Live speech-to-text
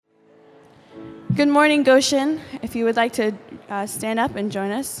Good morning, Goshen. If you would like to stand up and join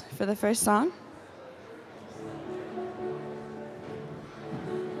us for the first song.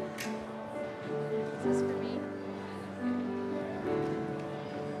 Is this for me?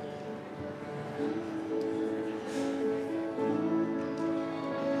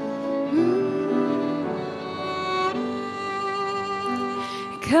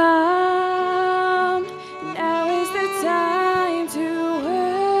 Come, now is the time to worship.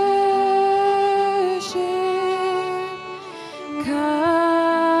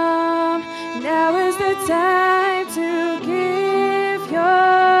 Come, now is the time to give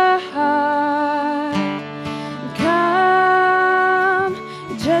your heart. Come,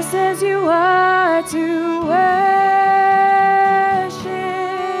 just as you are to worship.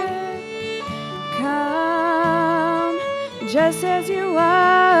 Come, just as you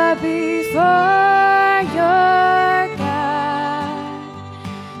are before your God.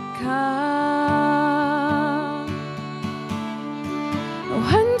 Come.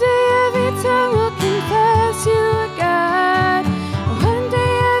 One day every tongue will confess you are God. One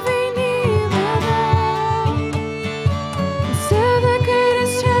day every knee will bow. Still the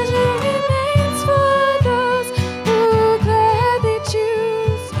greatest treasure remains for those who gladly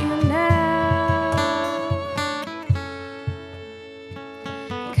choose you now.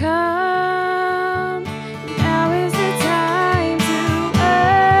 Come, now is the time to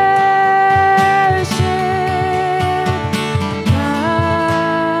worship.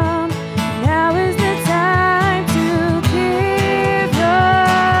 Come, now is the time to give your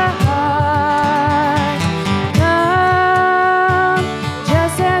heart. Come,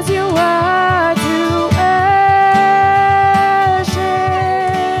 just as you are to worship.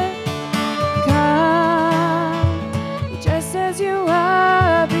 Come, just as you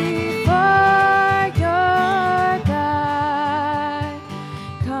are before your God.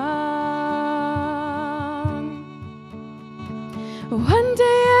 Come. One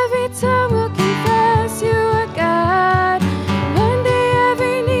day every tongue will confess you are God. One day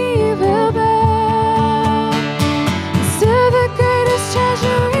every knee will bow. Still the greatest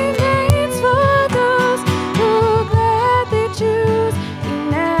treasure remains for those who gladly choose you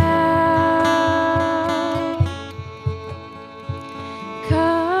now.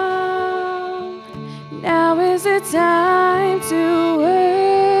 Come, now is the time to worship.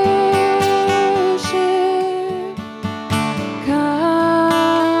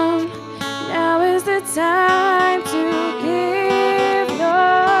 Come, now is the time to give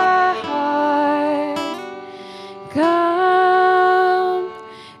your heart. Come,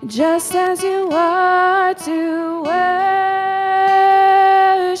 just as you are to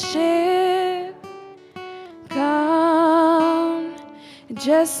worship. Come,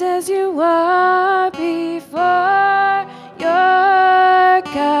 just as you are before your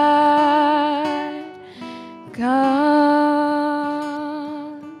God. Come.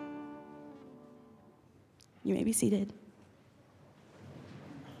 You may be seated.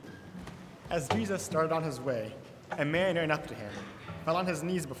 As Jesus started on his way, a man ran up to him, fell on his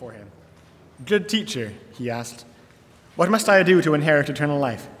knees before him. "Good teacher," he asked, "what must I do to inherit eternal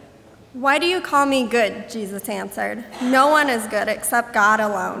life?" "Why do you call me good?" Jesus answered. "No one is good except God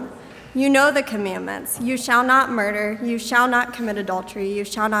alone. You know the commandments. You shall not murder. You shall not commit adultery. You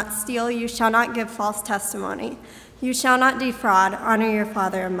shall not steal. You shall not give false testimony. You shall not defraud. Honor your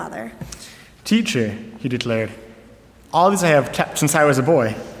father and mother." "Teacher," he declared, "all these I have kept since I was a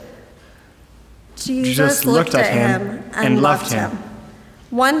boy." Jesus looked at him and loved him.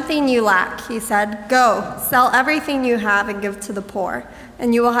 "One thing you lack," he said. "Go, sell everything you have and give to the poor,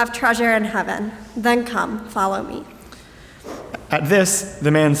 and you will have treasure in heaven. Then come, follow me." At this,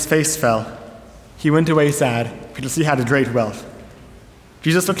 the man's face fell. He went away sad, because he had a great wealth.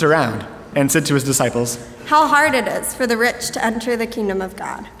 Jesus looked around and said to his disciples, "How hard it is for the rich to enter the kingdom of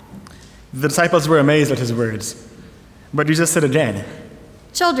God." The disciples were amazed at his words. But Jesus said again,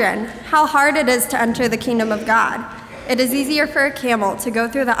 "Children, how hard it is to enter the kingdom of God. It is easier for a camel to go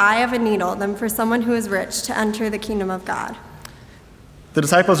through the eye of a needle than for someone who is rich to enter the kingdom of God." The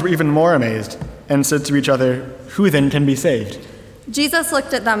disciples were even more amazed and said to each other, "Who then can be saved?" Jesus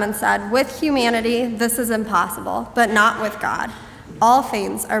looked at them and said, "With humanity, this is impossible, but not with God. All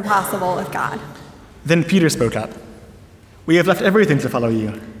things are possible with God." Then Peter spoke up, "We have left everything to follow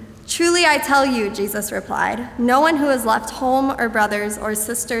you." "Truly I tell you," Jesus replied, "no one who has left home or brothers or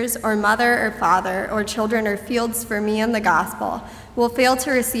sisters or mother or father or children or fields for me and the gospel will fail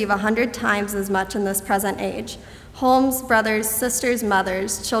to receive 100 times as much in this present age, homes, brothers, sisters,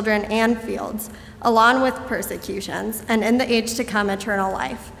 mothers, children, and fields, along with persecutions, and in the age to come eternal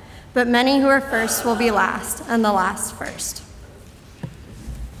life. But many who are first will be last, and the last first."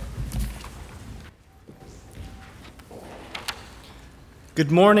 Good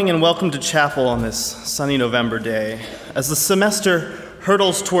morning and welcome to chapel on this sunny November day. As the semester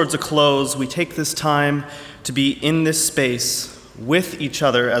hurtles towards a close, we take this time to be in this space with each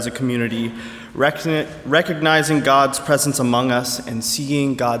other as a community, recognizing God's presence among us and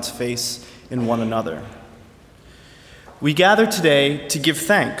seeing God's face in one another. We gather today to give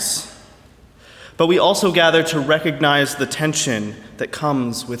thanks, but we also gather to recognize the tension that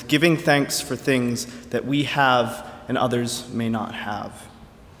comes with giving thanks for things that we have and others may not have.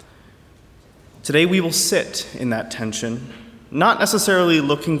 Today we will sit in that tension, not necessarily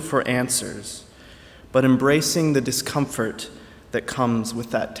looking for answers, but embracing the discomfort that comes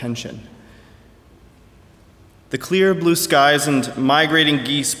with that tension. The clear blue skies and migrating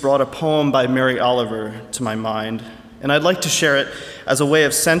geese brought a poem by Mary Oliver to my mind, and I'd like to share it as a way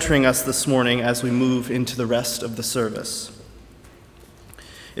of centering us this morning as we move into the rest of the service.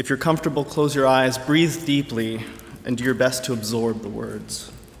 If you're comfortable, close your eyes, breathe deeply, and do your best to absorb the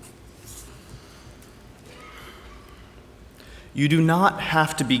words. You do not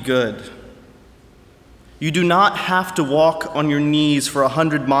have to be good. You do not have to walk on your knees for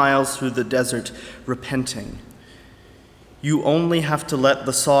 100 miles through the desert repenting. You only have to let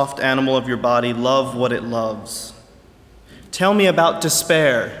the soft animal of your body love what it loves. Tell me about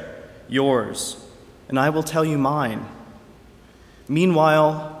despair, yours, and I will tell you mine.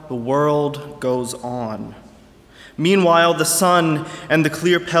 Meanwhile, the world goes on. Meanwhile, the sun and the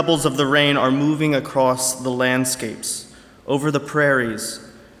clear pebbles of the rain are moving across the landscapes, over the prairies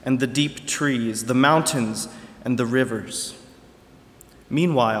and the deep trees, the mountains and the rivers.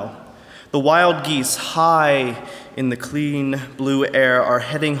 Meanwhile, the wild geese high in the clean blue air are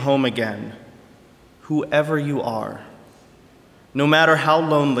heading home again. Whoever you are, no matter how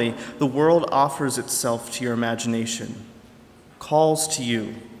lonely, the world offers itself to your imagination, calls to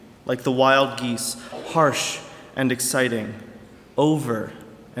you like the wild geese, harsh and exciting, over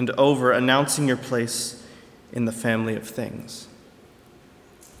and over, announcing your place in the family of things.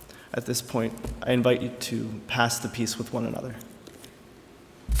 At this point, I invite you to pass the peace with one another.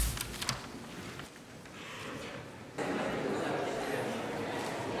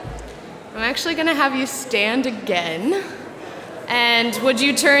 I'm actually going to have you stand again. And would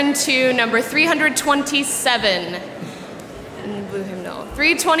you turn to number 327 in the blue hymnal?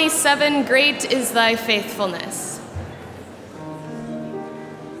 327, Great is Thy Faithfulness.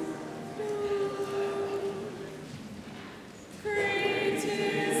 There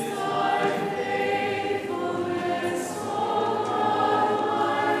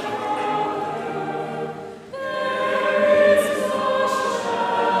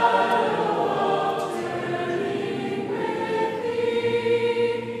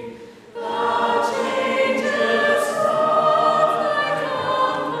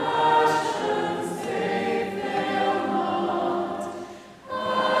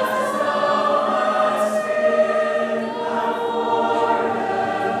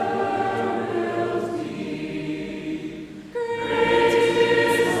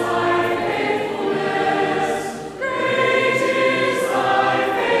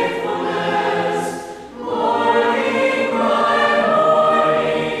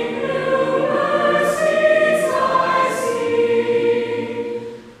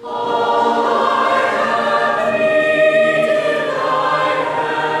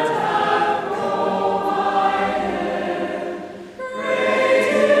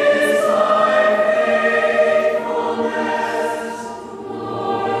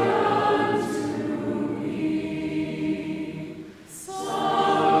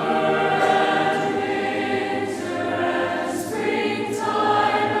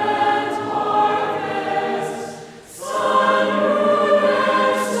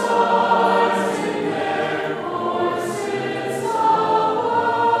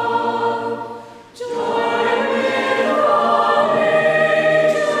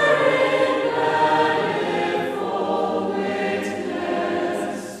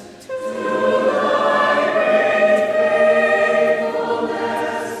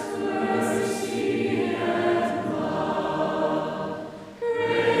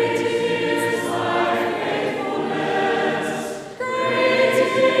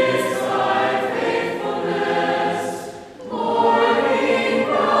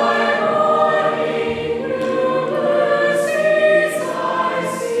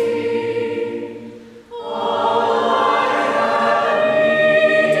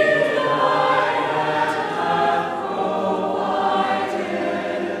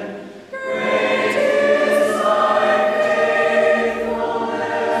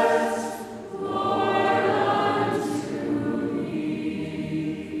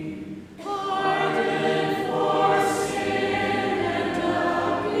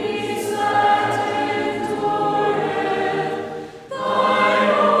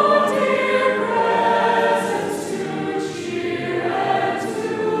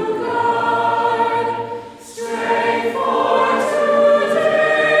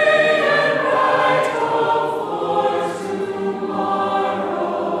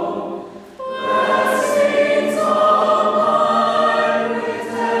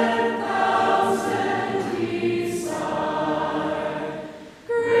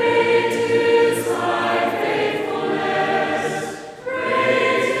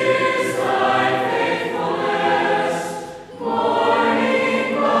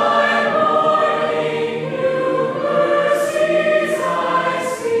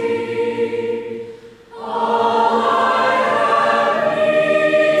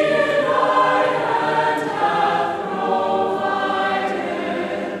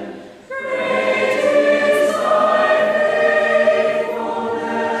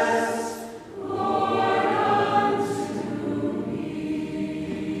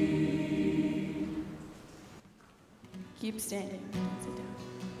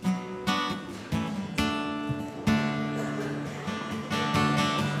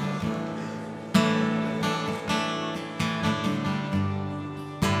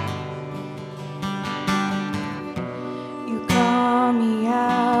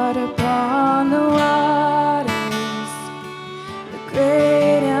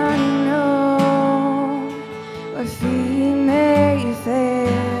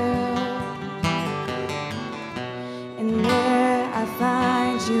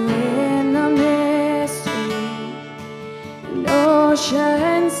find you in the mystery, in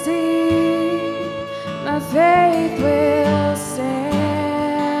oceans deep, my faith will stand,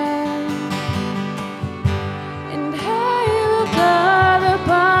 and I will call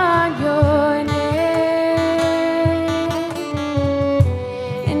upon your name,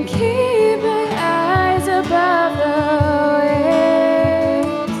 and keep my eyes above the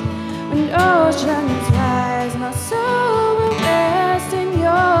waves. When oceans rise, my soul will rest in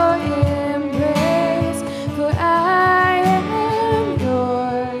your embrace, for I am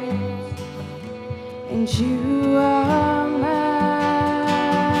yours, and you are mine.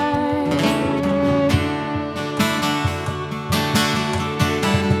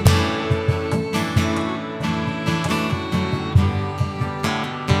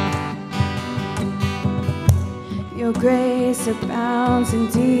 Your grace abounds in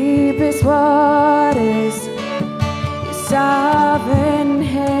deepest waters. Your sovereign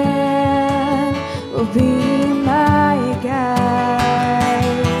hand will be my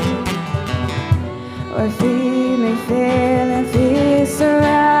guide. Where feet may fail and fear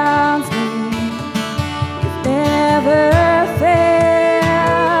surrounds me, you've never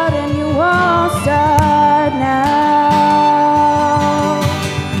failed and you won't start now.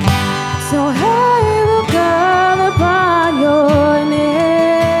 So I will call upon your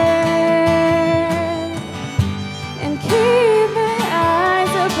name, and keep my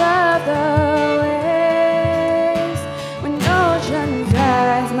eyes above the waves. When oceans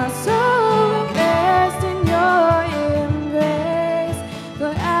rise, my soul will rest in your embrace,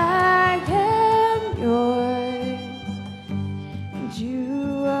 for I am yours, and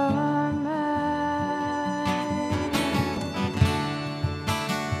you are mine.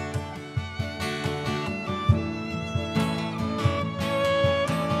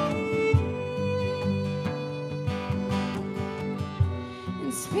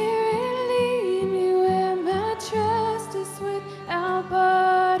 And Spirit, lead me where my trust is without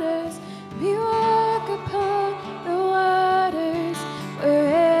borders. We walk upon the waters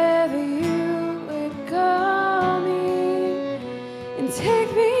wherever you would call me, and take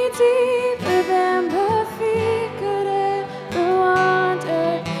me deeper than my feet could ever wander.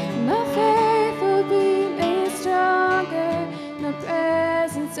 My faith will be made stronger in the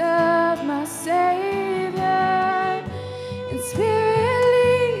presence of my Savior. And Spirit,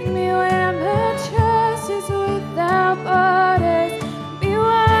 lead me where my trust is without borders. We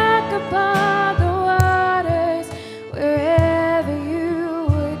walk upon the waters wherever you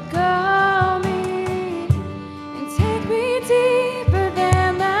would call me, and take me deeper than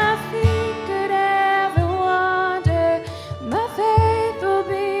my feet could ever wander. My faith will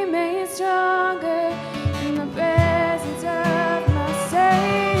be made stronger in the presence of my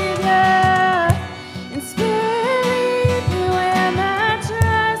Savior. And Spirit, lead me where my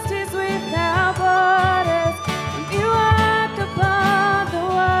trust is without borders. We walk upon the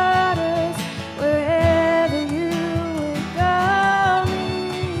waters wherever you would call me,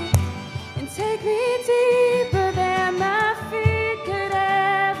 and take me deeper than my feet could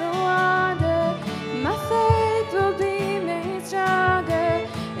ever wander. My faith will be made stronger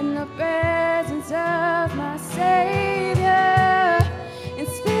in the presence of my Savior. And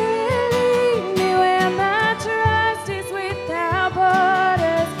Spirit, lead me where my trust is without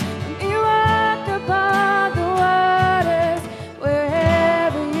borders. We walk upon the waters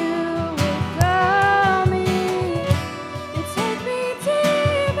wherever you would call me, and take me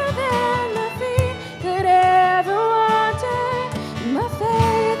deeper than my feet could ever wander. My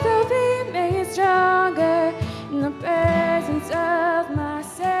faith will be made stronger in the presence of my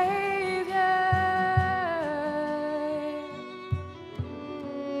Savior.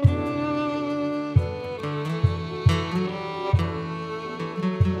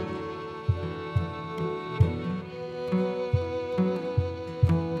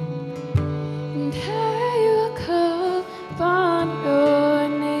 And I will call upon your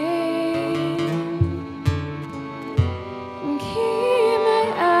name, and keep my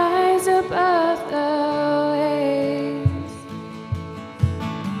eyes above the waves.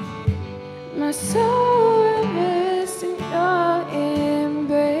 My soul will rest in your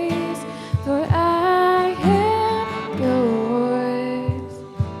embrace, for I am yours,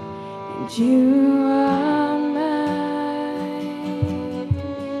 and you are mine.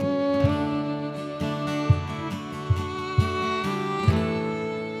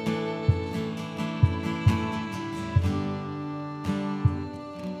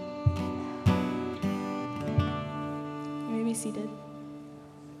 You may be seated.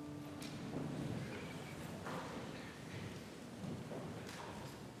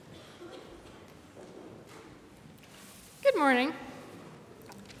 Good morning.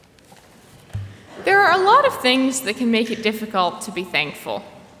 There are a lot of things that can make it difficult to be thankful.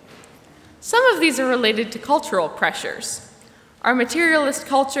 Some of these are related to cultural pressures. Our materialist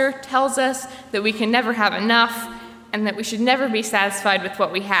culture tells us that we can never have enough and that we should never be satisfied with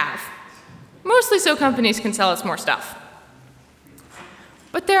what we have. Mostly so companies can sell us more stuff.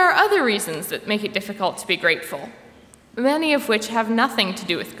 But there are other reasons that make it difficult to be grateful, many of which have nothing to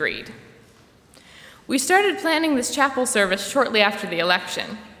do with greed. We started planning this chapel service shortly after the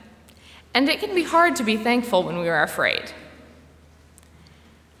election, and it can be hard to be thankful when we are afraid.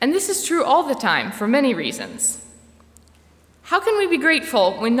 And this is true all the time for many reasons. How can we be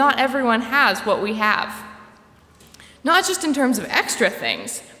grateful when not everyone has what we have? Not just in terms of extra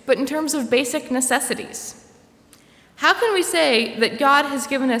things, but in terms of basic necessities. How can we say that God has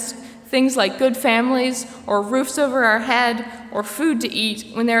given us things like good families, or roofs over our head, or food to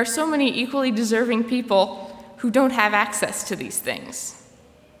eat, when there are so many equally deserving people who don't have access to these things?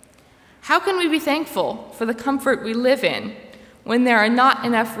 How can we be thankful for the comfort we live in when there are not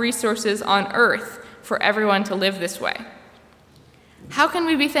enough resources on earth for everyone to live this way? How can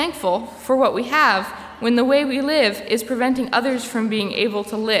we be thankful for what we have when the way we live is preventing others from being able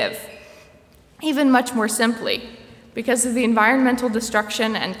to live, even much more simply, because of the environmental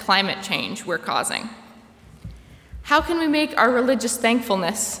destruction and climate change we're causing? How can we make our religious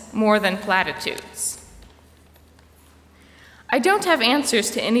thankfulness more than platitudes? I don't have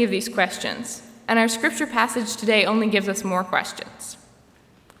answers to any of these questions, and our scripture passage today only gives us more questions.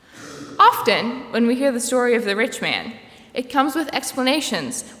 Often, when we hear the story of the rich man, it comes with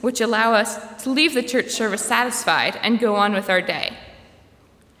explanations which allow us to leave the church service satisfied and go on with our day.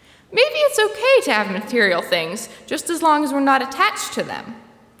 Maybe it's okay to have material things, just as long as we're not attached to them.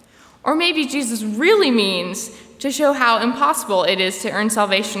 Or maybe Jesus really means to show how impossible it is to earn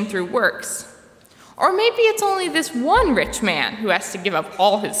salvation through works. Or maybe it's only this one rich man who has to give up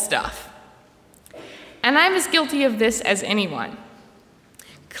all his stuff. And I'm as guilty of this as anyone.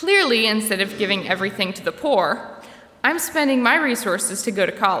 Clearly, instead of giving everything to the poor, I'm spending my resources to go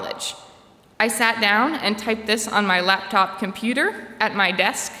to college. I sat down and typed this on my laptop computer at my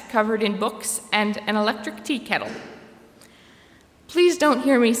desk covered in books and an electric tea kettle. Please don't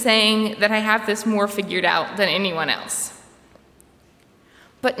hear me saying that I have this more figured out than anyone else.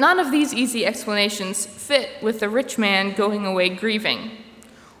 But none of these easy explanations fit with the rich man going away grieving,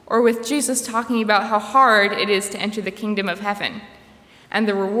 or with Jesus talking about how hard it is to enter the kingdom of heaven, and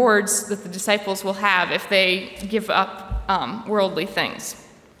the rewards that the disciples will have if they give up worldly things.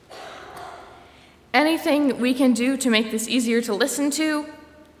 Anything we can do to make this easier to listen to,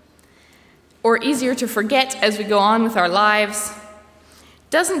 or easier to forget as we go on with our lives,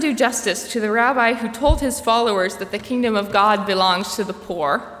 doesn't do justice to the rabbi who told his followers that the kingdom of God belongs to the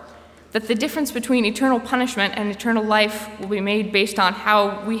poor, that the difference between eternal punishment and eternal life will be made based on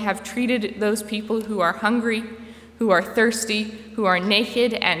how we have treated those people who are hungry, who are thirsty, who are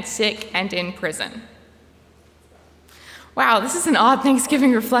naked and sick and in prison. Wow, this is an odd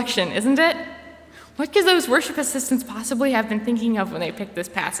Thanksgiving reflection, isn't it? What could those worship assistants possibly have been thinking of when they picked this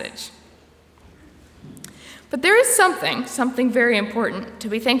passage? But there is something very important to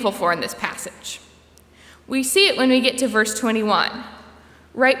be thankful for in this passage. We see it when we get to verse 21,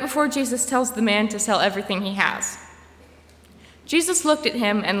 right before Jesus tells the man to sell everything he has. Jesus looked at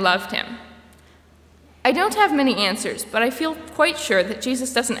him and loved him. I don't have many answers, but I feel quite sure that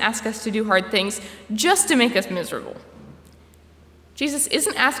Jesus doesn't ask us to do hard things just to make us miserable. Jesus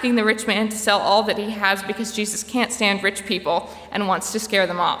isn't asking the rich man to sell all that he has because Jesus can't stand rich people and wants to scare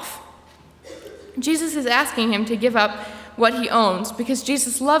them off. Jesus is asking him to give up what he owns because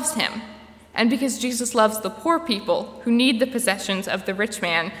Jesus loves him, and because Jesus loves the poor people who need the possessions of the rich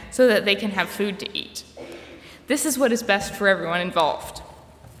man so that they can have food to eat. This is what is best for everyone involved.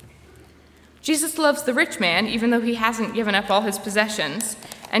 Jesus loves the rich man even though he hasn't given up all his possessions,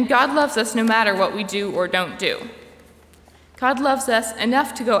 and God loves us no matter what we do or don't do. God loves us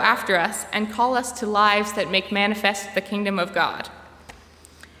enough to go after us and call us to lives that make manifest the kingdom of God.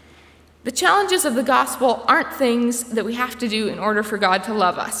 The challenges of the gospel aren't things that we have to do in order for God to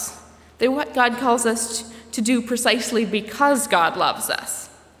love us. They're what God calls us to do precisely because God loves us.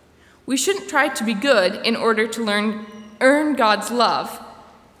 We shouldn't try to be good in order to earn God's love,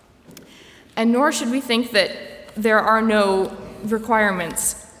 and nor should we think that there are no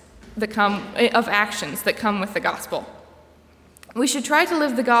requirements of actions that come with the gospel. We should try to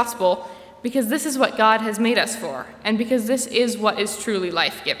live the gospel because this is what God has made us for, and because this is what is truly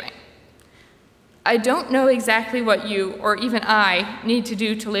life-giving. I don't know exactly what you, or even I, need to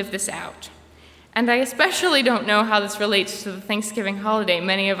do to live this out. And I especially don't know how this relates to the Thanksgiving holiday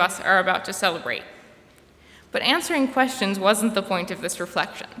many of us are about to celebrate. But answering questions wasn't the point of this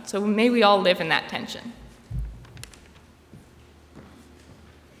reflection, so may we all live in that tension.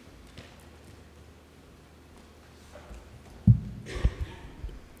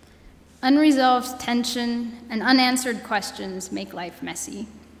 Unresolved tension and unanswered questions make life messy.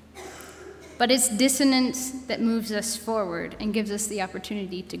 But it's dissonance that moves us forward and gives us the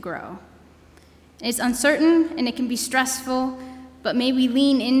opportunity to grow. It's uncertain and it can be stressful, but may we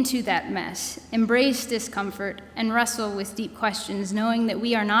lean into that mess, embrace discomfort, and wrestle with deep questions, knowing that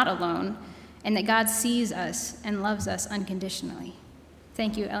we are not alone and that God sees us and loves us unconditionally.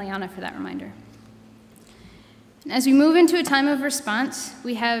 Thank you, Eliana, for that reminder. As we move into a time of response,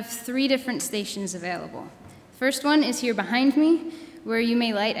 we have 3 different stations available. The first one is here behind me, where you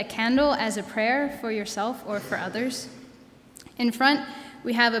may light a candle as a prayer for yourself or for others. In front,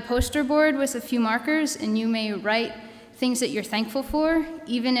 we have a poster board with a few markers, and you may write things that you're thankful for,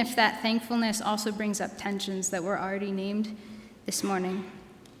 even if that thankfulness also brings up tensions that were already named this morning.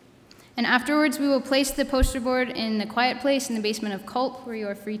 And afterwards, we will place the poster board in the quiet place in the basement of Culp, where you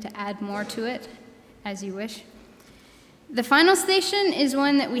are free to add more to it as you wish. The final station is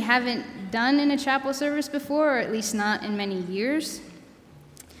one that we haven't done in a chapel service before, or at least not in many years.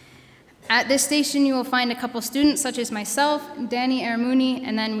 At this station, you will find a couple students, such as myself, Danny Aramuni,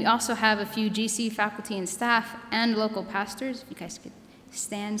 and then we also have a few GC faculty and staff and local pastors. If you guys could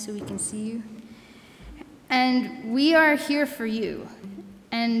stand so we can see you. And we are here for you.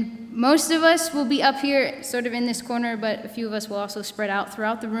 And most of us will be up here, sort of in this corner, but a few of us will also spread out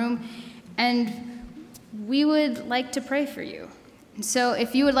throughout the room. And we would like to pray for you. And so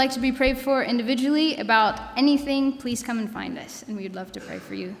if you would like to be prayed for individually about anything, please come and find us, and we would love to pray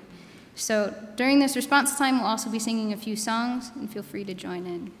for you. So during this response time, we'll also be singing a few songs, and feel free to join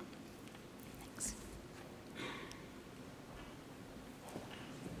in. Thanks.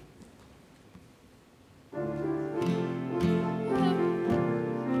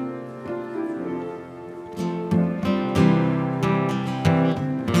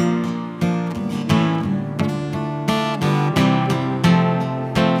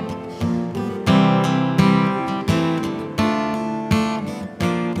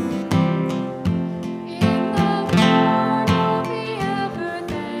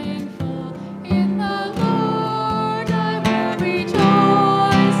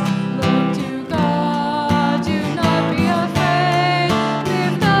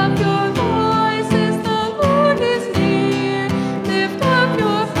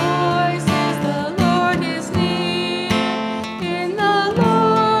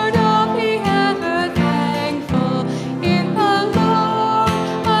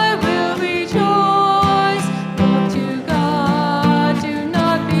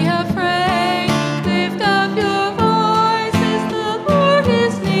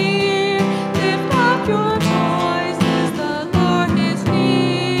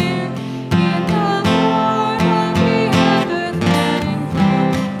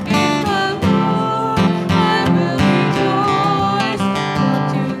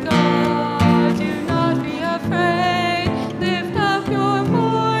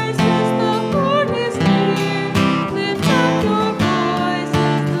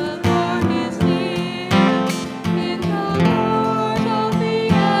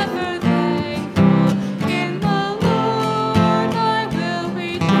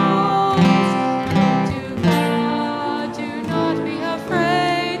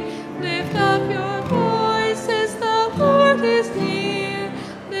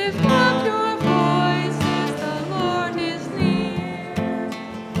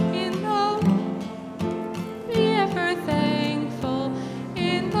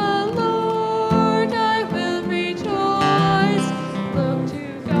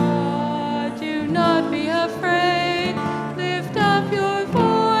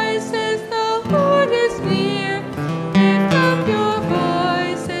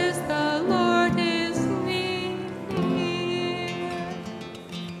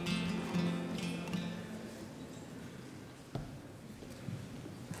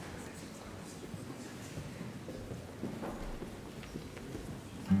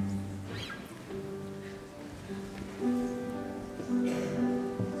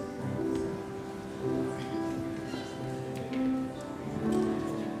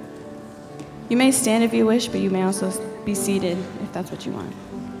 You may stand if you wish, but you may also be seated if that's what you want.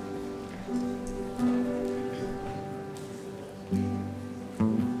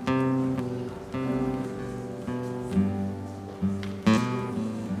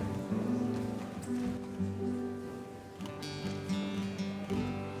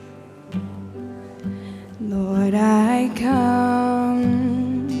 Lord, I come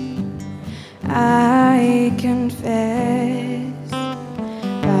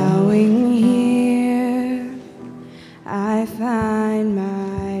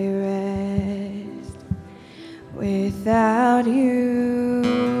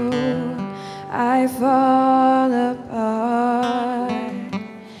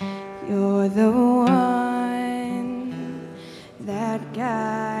You're the one that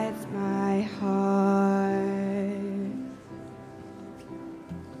guides my heart.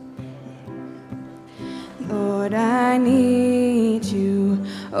 Lord, I need you.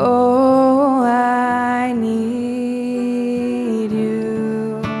 Oh, I need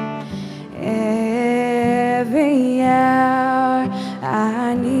you. Every hour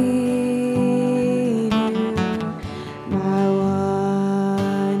I need you. My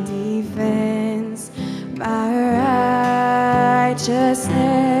one defense, my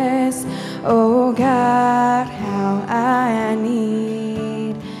righteousness. Oh God, how I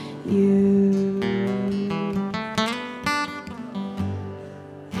need you.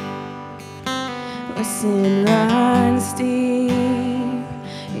 Where sin runs deep,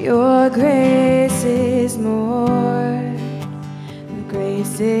 your grace is more. The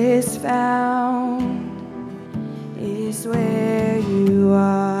grace is found is where you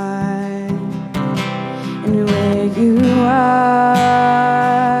are. And where you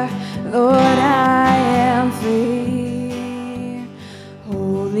are, Lord, I am free.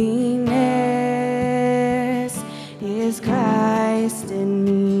 Holiness is Christ in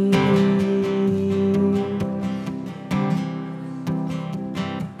me.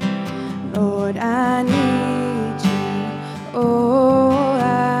 Lord, I need you. Oh,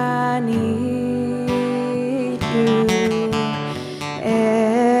 I need you.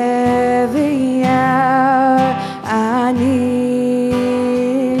 Every hour I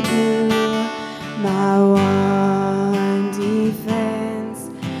need you. My one defense,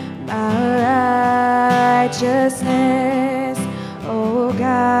 my righteousness. Oh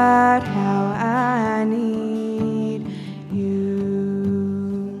God, how I need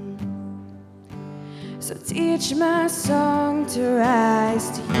you. So teach my song to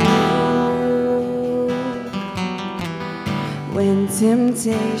rise to you. When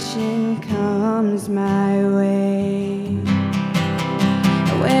temptation comes my way,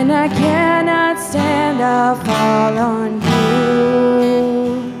 when I cannot stand, I'll fall on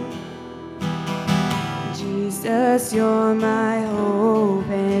you. Jesus, you're my hope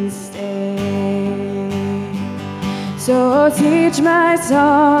and stay. So teach my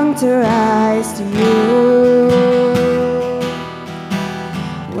song to rise to you.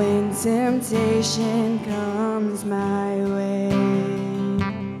 When temptation comes my way,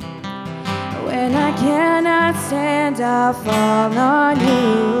 when I cannot stand, I'll fall on you.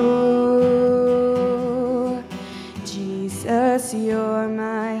 Jesus, you're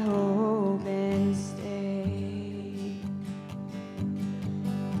my hope and stay.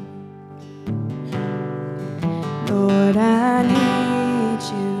 Lord, I need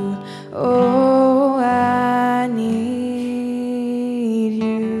you. Oh, I need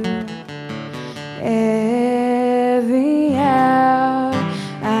you. Every hour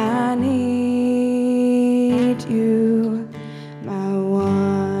I need you. My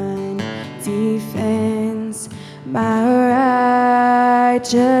one defense, my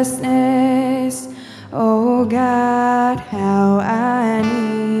righteousness. Oh God, how I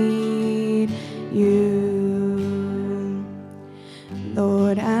need you.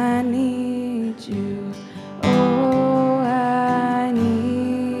 Lord, I need you. Oh, I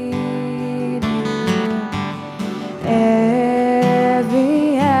need you.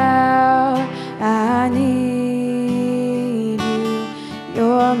 Every hour I need you.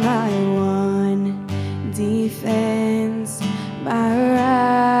 You're my one defense, my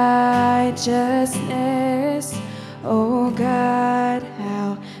righteousness. Oh God,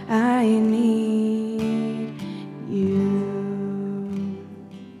 how I need you.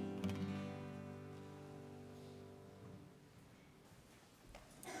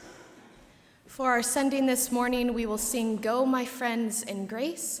 For our sending this morning, we will sing Go, My Friends, in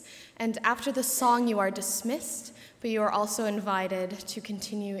Grace. And after the song, you are dismissed, but you are also invited to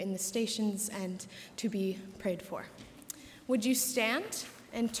continue in the stations and to be prayed for. Would you stand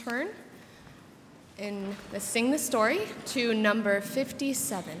and turn and sing the story to number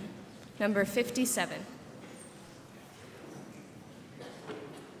 57? Number 57.